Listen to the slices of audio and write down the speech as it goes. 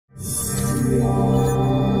Who's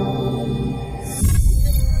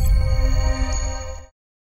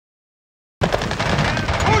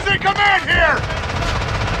in command here?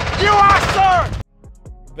 You are, sir!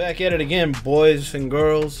 Back at it again, boys and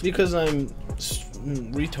girls. Because I'm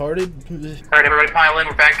retarded. Alright, everybody pile in.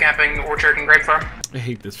 We're back camping Orchard and Grape Farm. I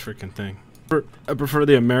hate this freaking thing. I prefer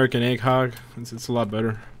the American egg hog. It's a lot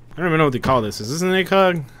better. I don't even know what they call this. Is this an egg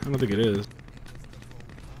hog? I don't think it is.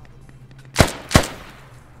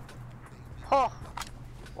 Oh,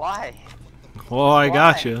 why? Well, I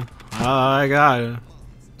got you. I got you.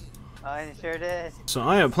 I sure did. So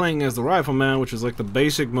I am playing as the Rifleman, which is like the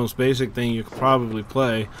most basic thing you could probably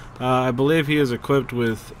play. I believe he is equipped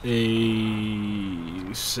with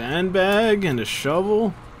a sandbag and a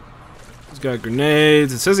shovel. He's got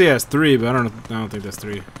grenades. It says he has 3, but I don't think that's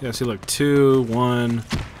 3. Yeah, see, like 2, 1.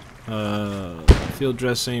 Field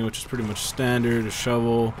dressing, which is pretty much standard. A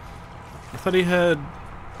shovel. I thought he had.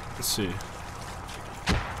 Let's see.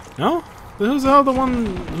 No? Who's the hell the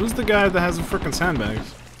one? Who's the guy that has the frickin'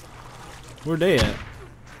 sandbags? Where they at?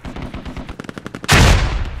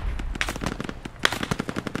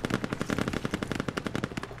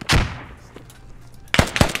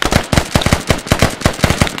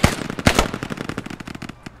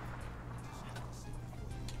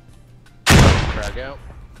 Drag out.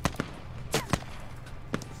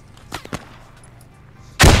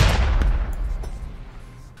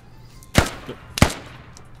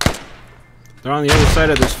 They're on the other side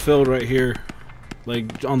of this field right here.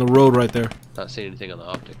 Like, on the road right there. Not seeing anything on the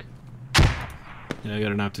optic. Yeah, I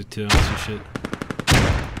got an optic too. I see shit.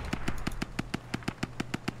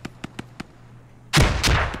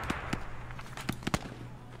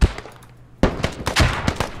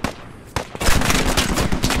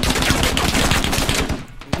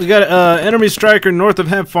 We got enemy striker north of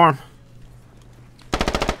Hemp Farm.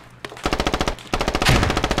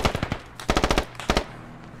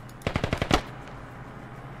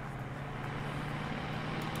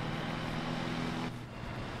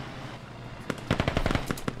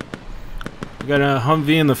 We got a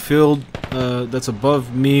Humvee in the field that's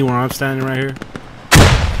above me where I'm standing right here.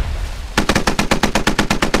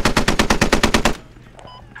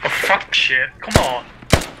 Oh, fuck shit. Come on.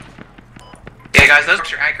 Yeah, guys, those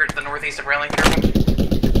are accurate to the northeast of Railing.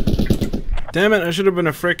 Damn it, I should have been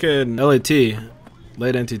a frickin' LAT.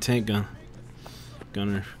 Light anti-tank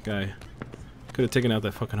gunner guy. Could have taken out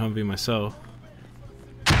that fucking Humvee myself.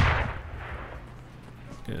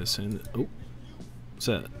 Guys, oh. What's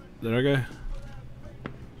that? Is that our guy?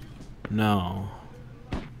 No.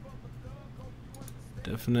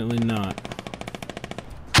 Definitely not.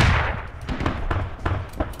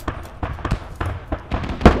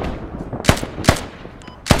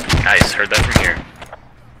 Nice, heard that from here.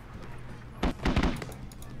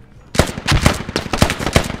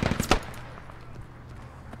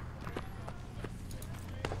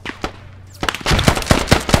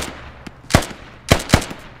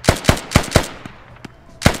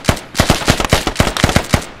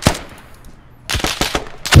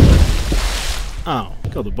 Oh,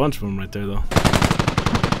 killed a bunch of them right there though.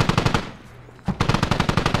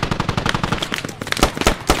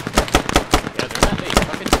 Yeah, they're not me.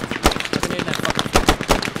 Fucking in that fucking.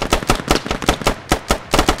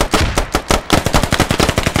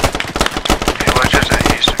 Hey, watch this at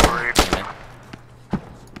east for you.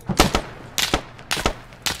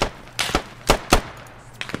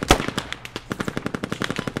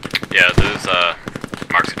 Yeah, those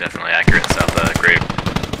marks are definitely accurate south Grape.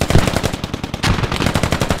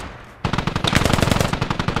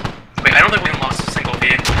 I don't think we lost a single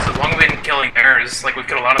vehicle, so as long as we've been killing bears, like we've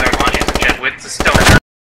killed a lot of their launches and jet widths, it's still.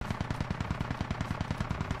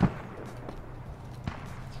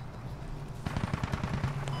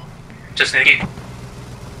 Just Nikki.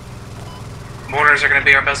 Mortars are going to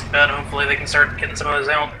be our best bet. Hopefully they can start getting some of those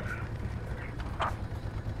out.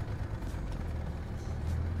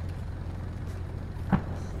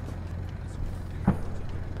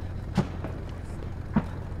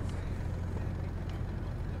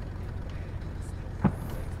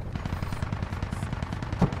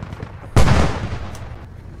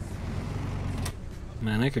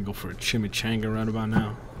 Man, I could go for a chimichanga right about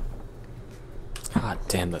now. God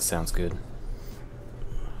damn, that sounds good.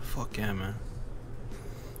 Fuck yeah, man.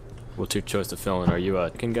 What's your choice of filling? Are you a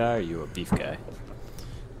chicken guy or are you a beef guy?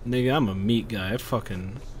 Nigga, I'm a meat guy. I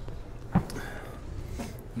fucking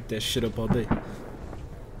eat that shit up all day.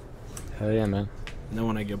 Hell yeah, man. And then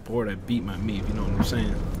when I get bored, I beat my meat, you know what I'm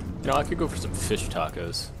saying? You know, I could go for some fish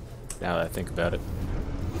tacos, now that I think about it.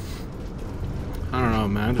 I don't know,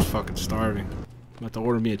 man. I'm just fucking starving. I'm about to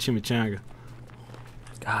order me a chimichanga.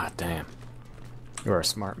 God damn. You're a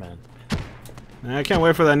smart man. Man, I can't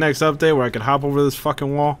wait for that next update where I can hop over this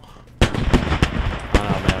fucking wall. I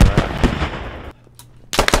know, man, right?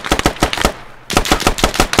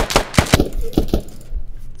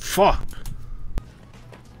 Fuck.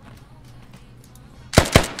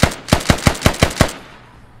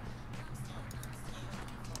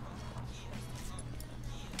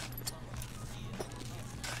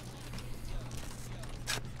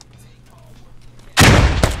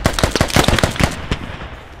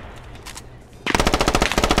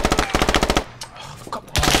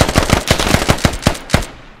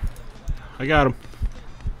 I got him.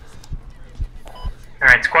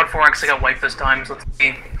 Alright, squad 4 actually got wiped this time, so let's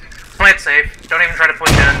see. Play it safe. Don't even try to push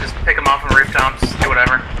in, just pick them off on the rooftops, do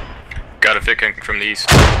whatever. Got a Viking from the east.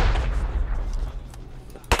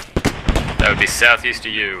 That would be southeast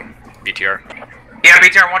of you, BTR. Yeah,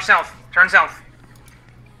 BTR, watch south. Turn south.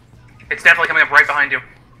 It's definitely coming up right behind you.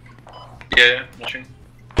 Yeah, watching.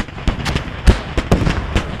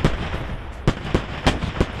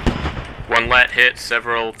 One lat hit,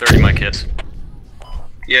 several 30 mic hits.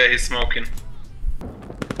 Yeah, he's smoking.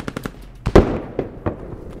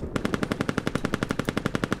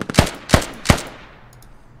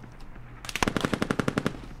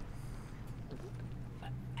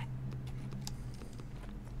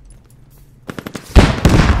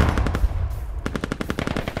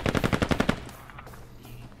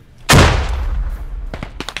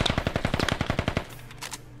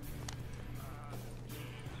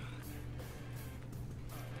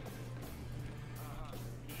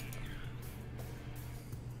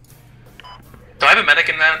 Do I have a medic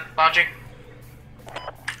in that, Logi?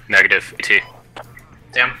 Negative, AT.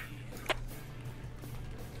 Damn.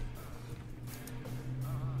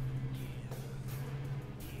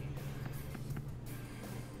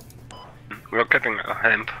 We're getting a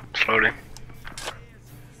hemp, slowly.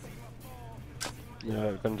 Yeah,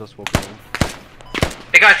 you can just walk around.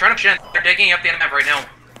 Hey guys, run up Shen. They're digging up the NMF right now.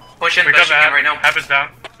 Push in, push in right now. Hab is down.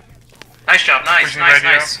 Nice job, nice, Pushing nice,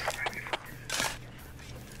 radio. nice.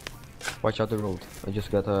 Watch out the road. I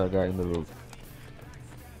just got a guy in the road.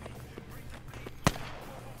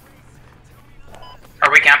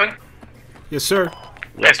 Are we camping? Yes, sir.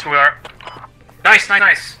 Yes, we are. Nice, nice,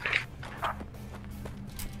 nice.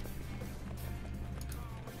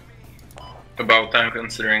 About time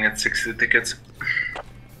considering it's 60 tickets.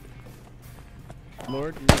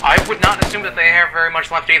 Lord, I would not assume that they have very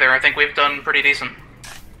much left either. I think we've done pretty decent.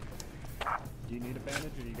 do you need a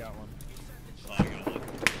bandage or you got one?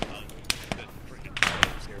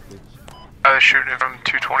 I was shooting it from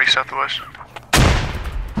 220 southwest.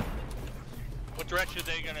 What direction are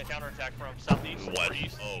they going to counterattack from? Southeast? West.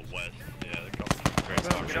 East? Oh, west. Yeah, they're coming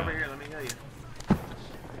from Get over here, let me heal you.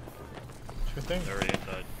 Sure thing. They're already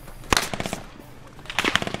inside.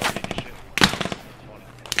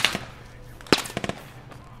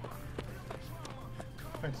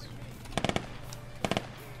 Thanks.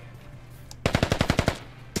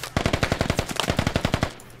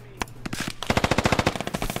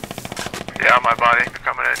 Yeah, my body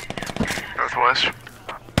coming in northwest.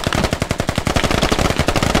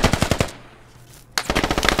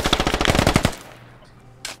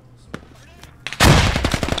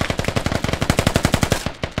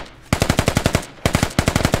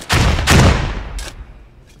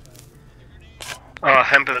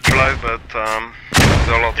 Hemp is low, but there's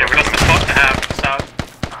a lot Yeah, of we're just supposed to have south.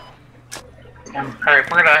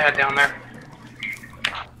 Alright, we're gonna head down there.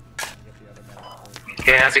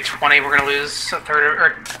 Yeah, it's like 20, we're gonna lose a third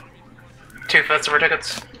or 2/5 of our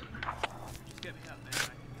tickets.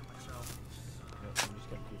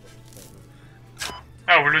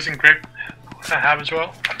 Oh, we're losing Grape Hab as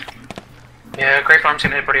well. Yeah, Great Farm's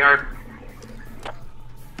gonna hit pretty hard.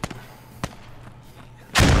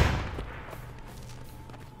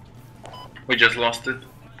 We just lost it.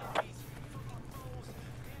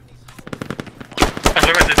 As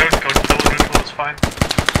long as they don't go double neutral, it's fine.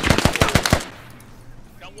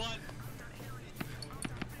 Got one.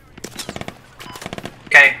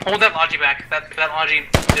 Okay, hold that Logi back. That Logi,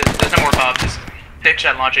 there's no more Bob. Just ditch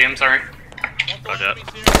that Logi, I'm sorry. Okay.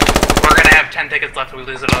 We're gonna have 10 tickets left if we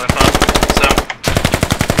lose another Bob, so.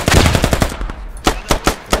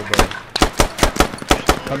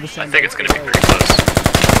 I think it's gonna be pretty close.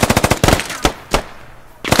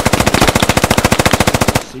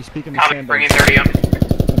 He's speaking Copy, bringing 30 up. Oh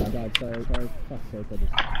my god, sorry, fuck's sake, I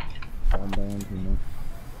just calmed down too much.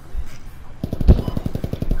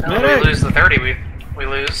 If we lose the 30, we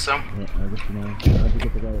lose, so. Yeah, I just, you know, I had to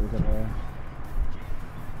get the guy that was at all.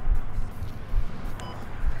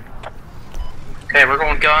 Okay, we're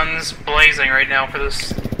going guns blazing right now for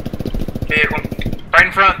this vehicle. Right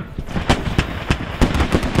in front.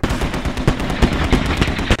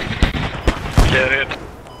 Get it.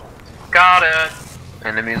 Got it.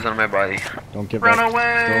 Enemies on my body. Don't give Run up.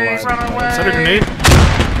 away. Go Run alive. away. Is that a grenade?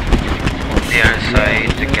 The other side,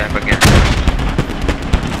 the cap again.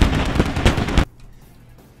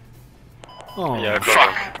 Oh, Yeah, go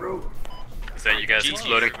Fuck. Is that you guys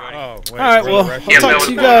exploding? Oh, wait. Alright, well, I'll Yeah, talk that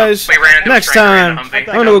to you was- guys we ran into a next train, we ran time. into a Humvee.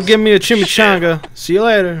 I'm gonna go get me a chimichanga. See you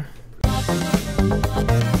later.